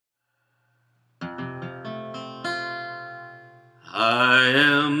I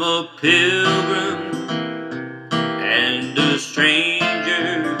am a pilgrim and a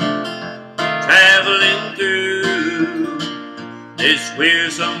stranger, traveling through this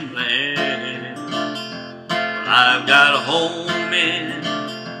wearisome land. I've got a home in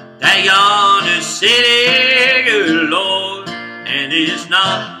that yonder city, good Lord, and it's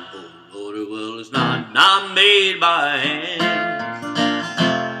not, oh Lord, well, it's not made by hand.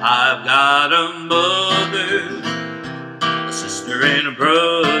 I've got a mother, a sister and a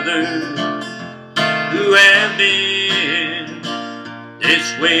brother who have been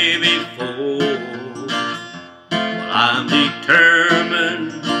this way before. Well, I'm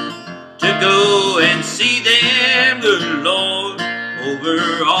determined to go and see them, good Lord,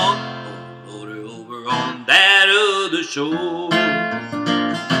 over on that other shore.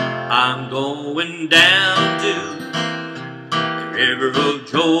 I'm going down to the river of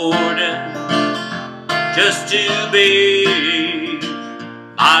Jordan just to bathe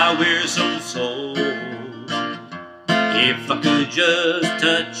my wearisome soul. If I could just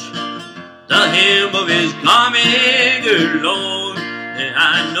touch the hem of his garment, good Lord, then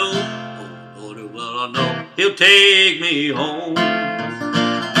I know, oh Lord, well I know he'll take me home.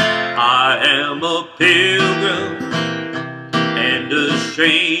 I am a pilgrim and a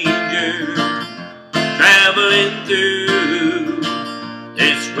stranger, traveling through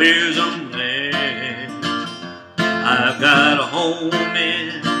this wearisome land. I've got a home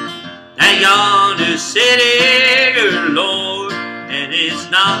in that yonder city, good Lord, and it's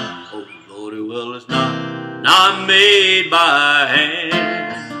not, oh Lord, well it's not made by hand.